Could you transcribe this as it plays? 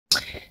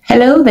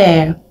Hello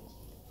there.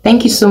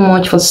 Thank you so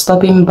much for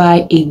stopping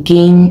by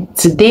again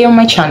today on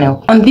my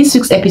channel. On this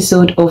week's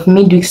episode of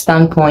Midweek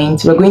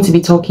Standpoint, we're going to be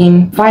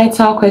talking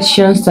vital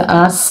questions to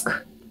ask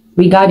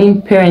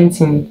regarding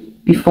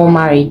parenting before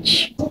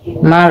marriage.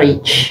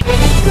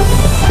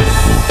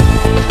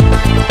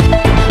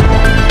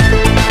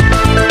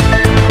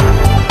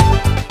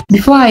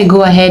 Before I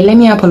go ahead, let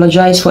me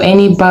apologize for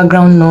any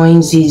background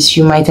noises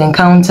you might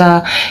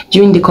encounter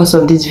during the course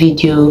of this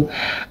video.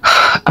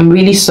 I'm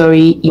really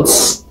sorry.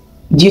 It's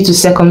due to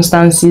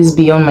circumstances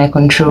beyond my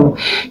control.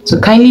 So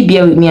kindly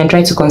bear with me and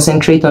try to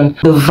concentrate on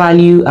the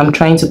value I'm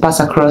trying to pass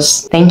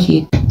across. Thank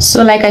you.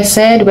 So like I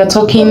said, we're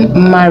talking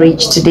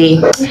marriage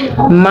today.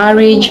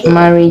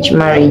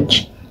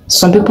 Marriage.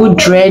 Some people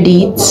dread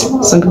it,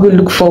 some people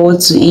look forward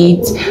to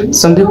it,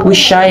 some people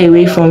shy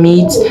away from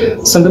it,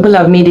 some people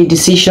have made a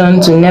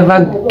decision to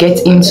never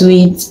get into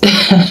it.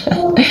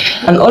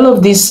 And all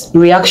of these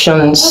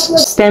reactions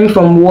stem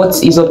from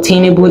what is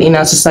obtainable in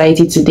our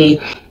society today.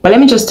 But let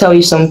me just tell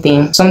you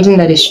something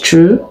that is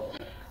true.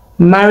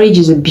 Marriage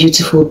is a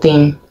beautiful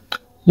thing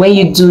when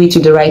you do it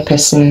with the right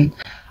person.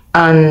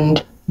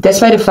 And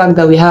despite the fact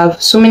that we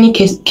have so many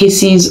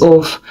cases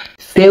of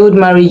failed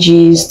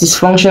marriages,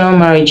 dysfunctional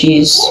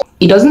marriages,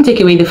 it doesn't take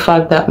away the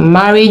fact that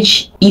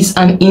marriage is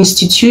an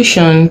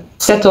institution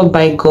set up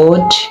by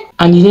God,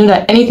 and you know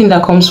that anything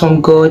that comes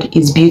from God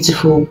is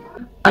beautiful.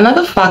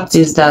 Another fact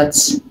is that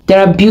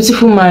there are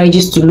beautiful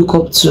marriages to look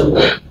up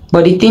to,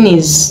 but the thing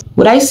is,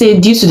 would I say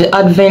due to the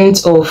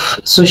advent of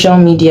social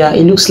media,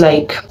 it looks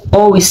like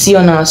all we see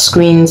on our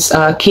screens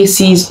are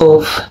cases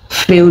of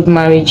failed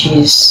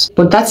marriages.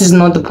 But that is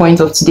not the point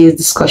of today's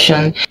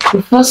discussion.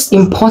 The first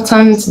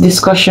important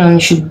discussion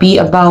should be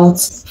about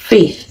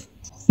faith.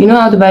 You know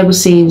how the Bible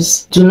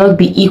says, do not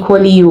be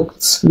equally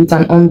yoked with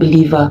an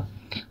unbeliever.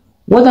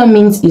 What that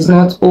means is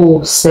not,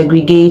 oh,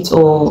 segregate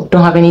or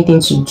don't have anything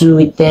to do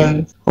with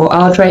them or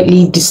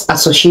outrightly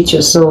disassociate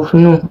yourself.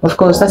 No, of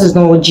course, that is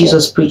not what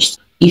Jesus preached.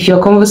 If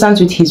you're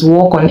conversant with his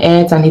work on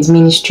earth and his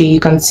ministry,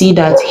 you can see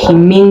that he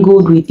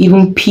mingled with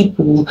even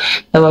people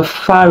that were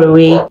far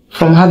away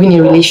from having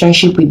a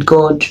relationship with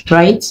God,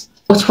 right?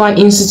 But for an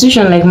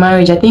institution like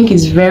marriage, I think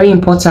it's very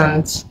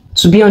important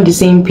to be on the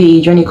same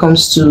page when it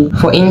comes to,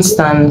 for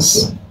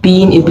instance,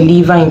 being a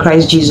believer in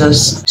Christ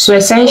Jesus. So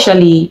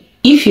essentially,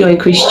 if you're a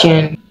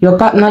Christian, your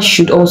partner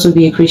should also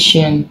be a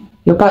Christian.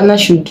 Your partner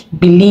should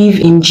believe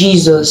in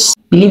Jesus,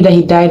 believe that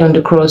he died on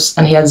the cross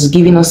and he has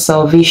given us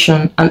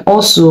salvation. And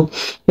also,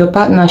 your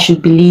partner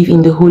should believe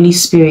in the Holy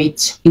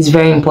Spirit. It's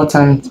very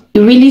important. It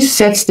really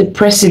sets the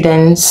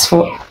precedence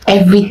for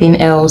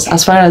everything else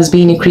as far as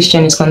being a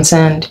Christian is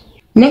concerned.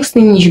 Next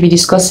thing you should be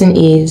discussing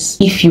is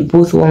if you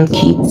both want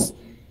kids.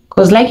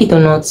 Because like it or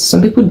not,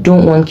 some people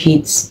don't want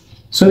kids.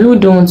 Some people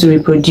don't want to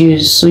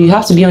reproduce. So you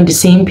have to be on the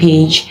same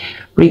page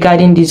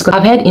regarding this.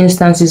 I've had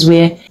instances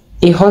where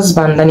a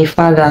husband and a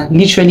father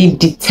literally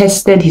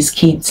detested his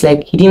kids,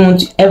 like he didn't want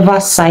to ever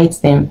sight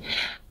them.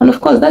 And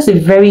of course, that's a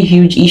very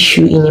huge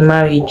issue in a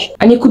marriage.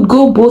 And it could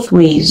go both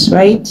ways,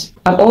 right?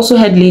 I've also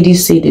heard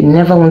ladies say they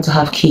never want to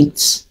have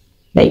kids.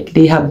 Like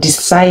they have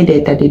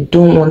decided that they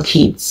don't want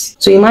kids.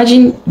 So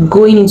imagine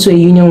going into a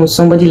union with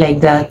somebody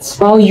like that,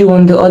 while you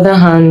on the other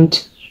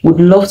hand would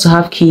love to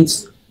have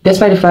kids,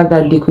 despite the fact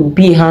that they could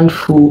be a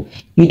handful.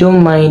 You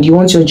don't mind, you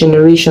want your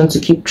generation to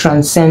keep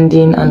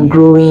transcending and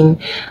growing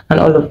and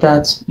all of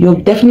that. You're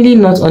definitely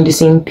not on the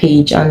same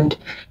page, and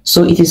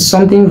so it is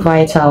something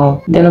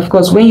vital. Then of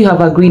course, when you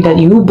have agreed that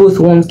you both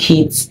want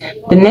kids,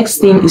 the next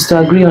thing is to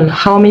agree on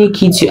how many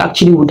kids you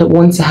actually would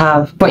want to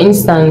have. For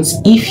instance,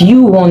 if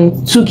you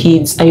want 2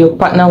 kids and your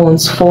partner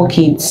wants 4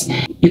 kids,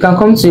 you can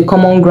come to a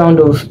common ground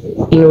of,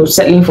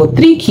 settling for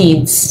 3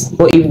 kids.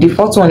 But if the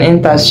 4th one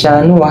enters,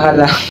 no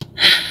wahala.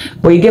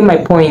 But you get my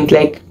point.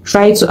 Like,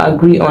 try to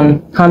agree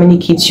on how many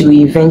kids you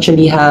will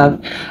eventually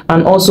have,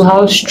 and also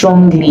how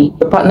strongly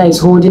your partner is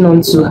holding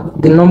on to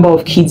the number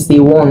of kids they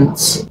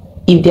want,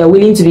 if they are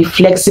willing to be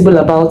flexible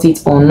about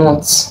it or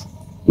not.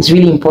 It's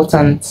really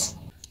important.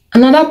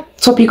 Another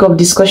topic of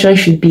discussion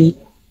should be,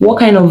 what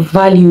kind of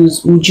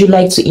values would you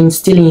like to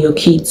instill in your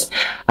kids?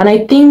 And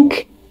I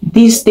think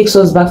this takes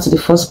us back to the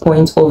first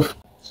point of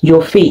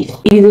your faith.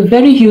 It is a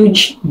very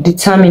huge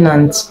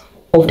determinant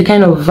of the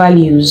kind of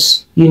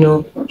values you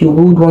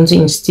would want to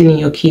instill in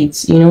your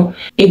kids.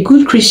 A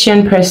good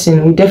Christian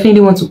person would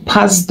definitely want to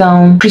pass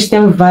down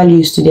Christian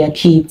values to their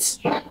kids.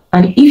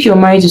 And if you're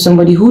married to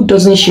somebody who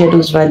doesn't share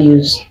those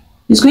values,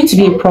 it's going to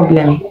be a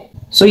problem.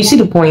 So you see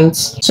the point.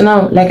 So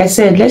now, like I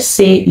said, let's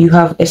say you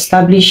have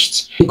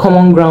established a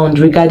common ground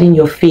regarding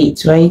your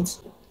faith, right?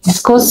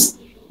 Discuss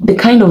the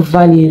kind of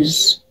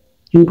values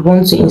you would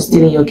want to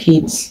instill in your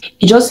kids.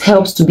 It just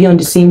helps to be on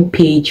the same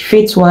page,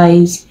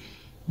 faith-wise.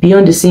 Be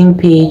on the same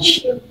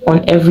page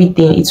on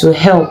everything. It will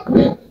help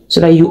so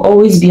that you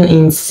always be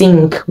in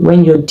sync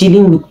when you're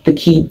dealing with the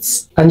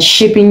kids and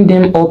shaping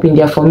them up in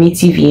their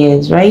formative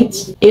years, right?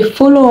 A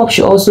follow-up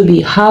should also be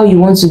how you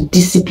want to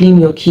discipline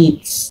your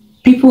kids.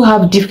 People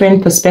have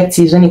different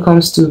perspectives when it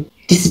comes to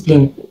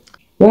discipline.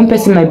 One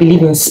person might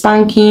believe in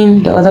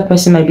spanking, the other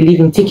person might believe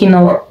in taking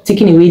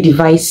away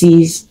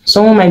devices.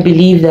 Someone might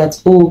believe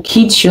that, oh,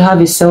 kids should have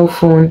a cell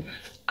phone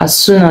as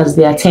soon as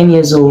they are 10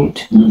 years old.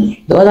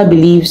 The other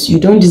believes you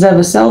don't deserve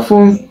a cell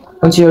phone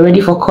until you're ready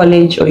for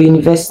college or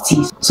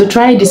university. So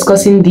try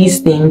discussing these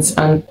things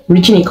and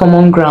reaching a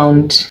common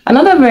ground.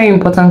 Another very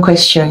important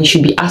question you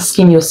should be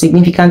asking your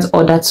significant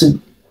other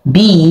to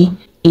be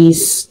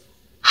is,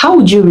 how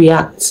would you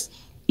react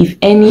if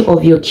any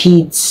of your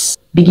kids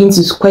begin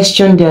to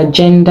question their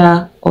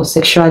gender or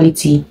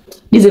sexuality?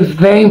 This is a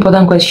very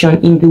important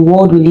question in the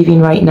world we live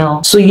in right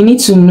now. So you need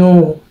to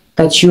know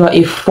that you are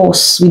a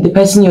force with the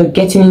person you're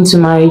getting into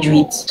marriage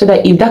with, so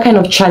that if that kind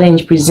of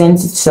challenge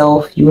presents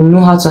itself, you will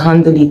know how to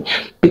handle it.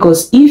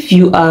 Because if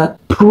you are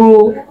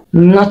pro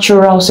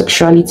natural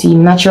sexuality,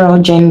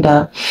 natural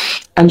gender,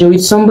 and you're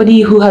with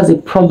somebody who has a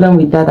problem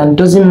with that and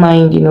doesn't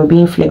mind,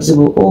 being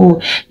flexible,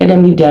 oh, let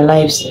them live their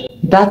lives,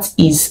 that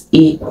is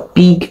a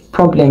big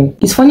problem.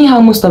 It's funny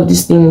how most of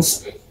these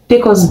things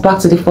take us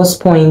back to the first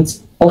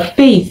point of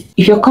faith.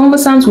 If you're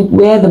conversant with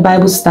where the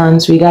Bible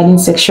stands regarding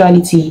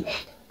sexuality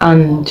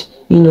and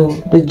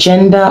the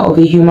gender of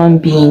a human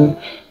being,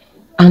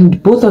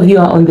 and both of you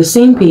are on the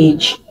same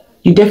page,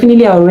 you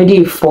definitely are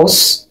already a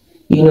force,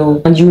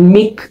 and you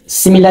make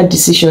similar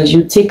decisions,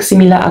 you take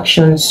similar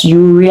actions,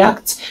 you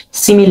react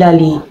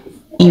similarly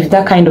if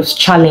that kind of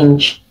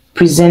challenge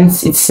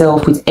presents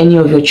itself with any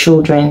of your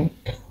children.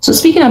 So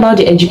speaking about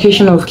the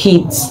education of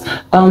kids,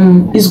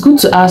 it's good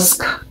to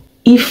ask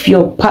if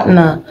your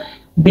partner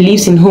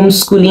believes in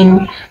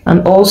homeschooling,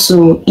 and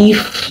also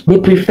if they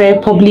prefer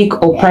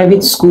public or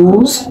private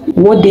schools,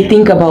 what they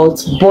think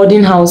about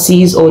boarding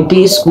houses or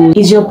day school.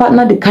 Is your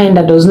partner the kind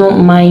that does not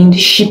mind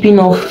shipping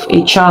off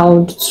a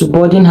child to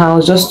boarding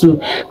house just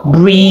to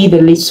breathe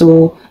a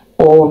little,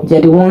 or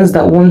they're the ones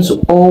that want to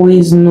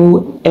always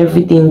know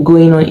everything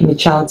going on in the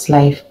child's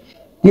life?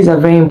 These are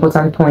very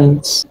important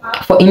points.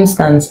 For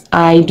instance,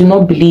 I do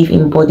not believe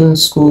in boarding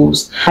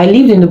schools. I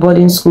lived in the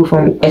boarding school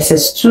from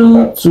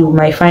SS2 to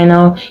my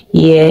final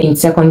year in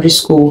secondary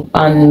school,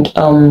 and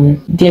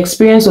the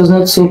experience was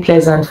not so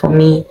pleasant for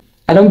me.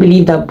 I don't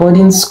believe that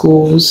boarding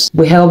schools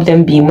will help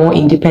them be more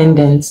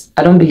independent.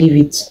 I don't believe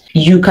it.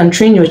 You can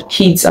train your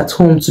kids at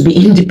home to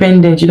be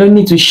independent. You don't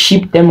need to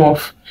ship them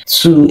off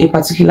to a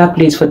particular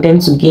place for them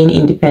to gain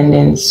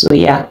independence. So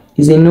yeah,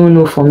 is a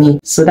no for me.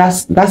 So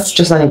that's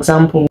just an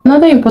example.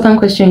 Another important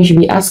question you should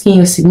be asking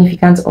your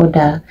significant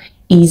other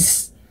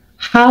is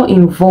how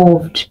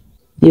involved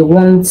they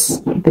want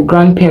the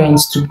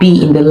grandparents to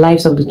be in the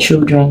lives of the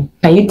children.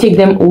 Can you take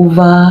them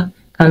over?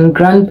 Can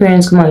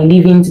grandparents come and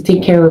live in to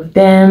take care of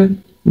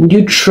them? Would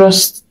you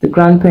trust the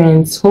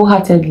grandparents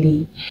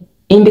wholeheartedly?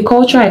 In the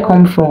culture I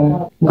come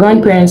from,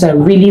 grandparents are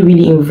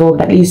really involved,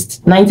 at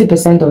least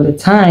 90% of the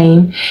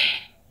time,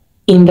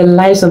 in the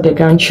lives of their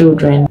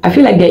grandchildren. I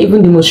feel like they're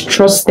even the most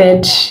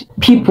trusted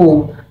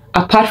people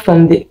apart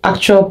from the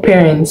actual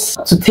parents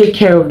to take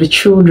care of the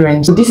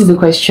children. So this is the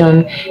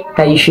question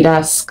that you should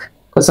ask,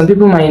 because some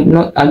people might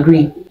not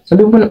agree. Some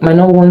people might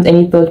not want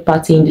any third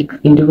party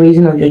in the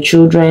raising of your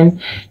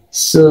children.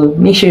 So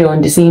make sure you're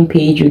on the same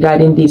page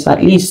regarding this.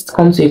 At least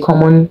come to a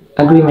common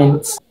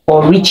agreement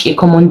or reach a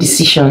common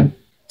decision.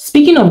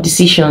 Speaking of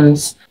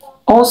decisions,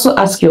 also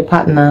ask your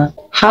partner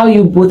how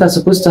you both are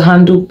supposed to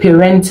handle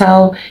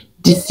parental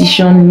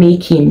decision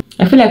making.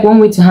 I feel like one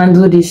way to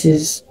handle this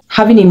is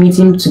having a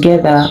meeting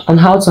together on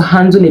how to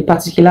handle a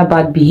particular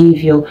bad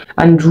behavior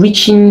and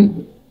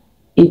reaching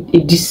a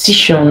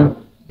decision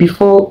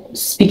before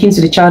speaking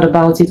to the child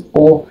about it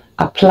or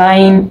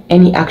applying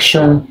any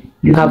action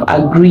you have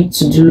agreed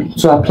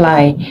to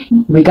apply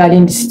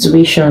regarding the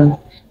situation.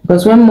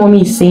 Because when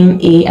mommy is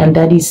saying A and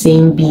daddy is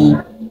saying B,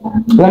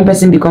 one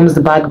person becomes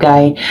the bad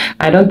guy.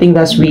 I don't think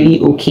that's really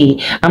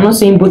okay. I'm not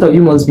saying both of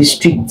you must be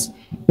strict.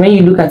 When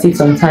you look at it,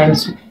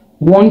 sometimes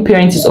one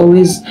parent is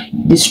always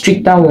the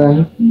stricter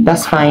one.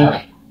 That's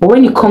fine. But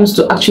when it comes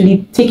to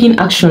actually taking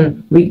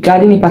action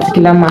regarding a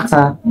particular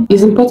matter,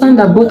 it's important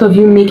that both of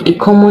you make a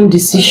common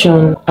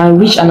decision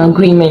and reach an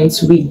agreement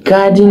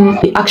regarding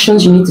the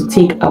actions you need to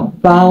take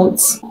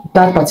about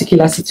that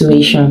particular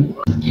situation.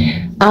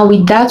 And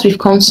with that, we've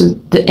come to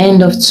the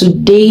end of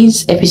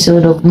today's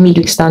episode of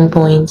Midweek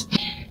Standpoint.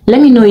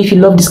 Let me know if you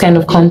love this kind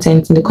of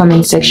content in the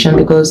comment section,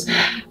 because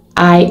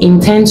I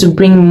intend to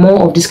bring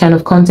more of this kind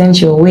of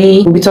content your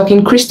way. We'll be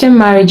talking Christian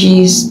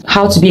marriages,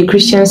 how to be a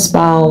Christian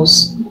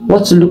spouse,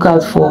 what to look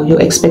out for,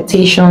 your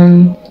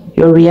expectation,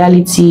 your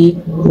reality,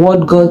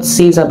 what God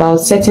says about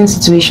certain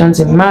situations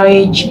in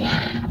marriage,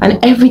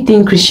 and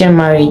everything Christian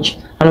marriage.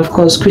 And of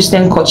course,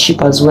 Christian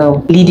courtship as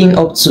well, leading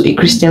up to a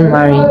Christian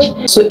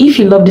marriage. So if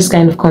you love this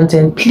kind of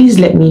content, please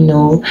let me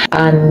know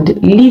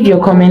and leave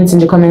your comments in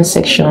the comment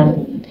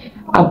section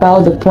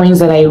about the points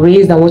that I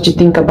raised and what you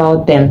think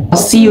about them. I'll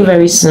see you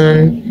very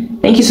soon.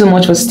 Thank you so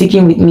much for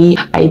sticking with me.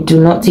 I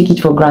do not take it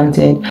for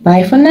granted.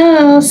 Bye for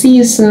now. See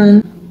you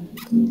soon.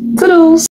 Toodles.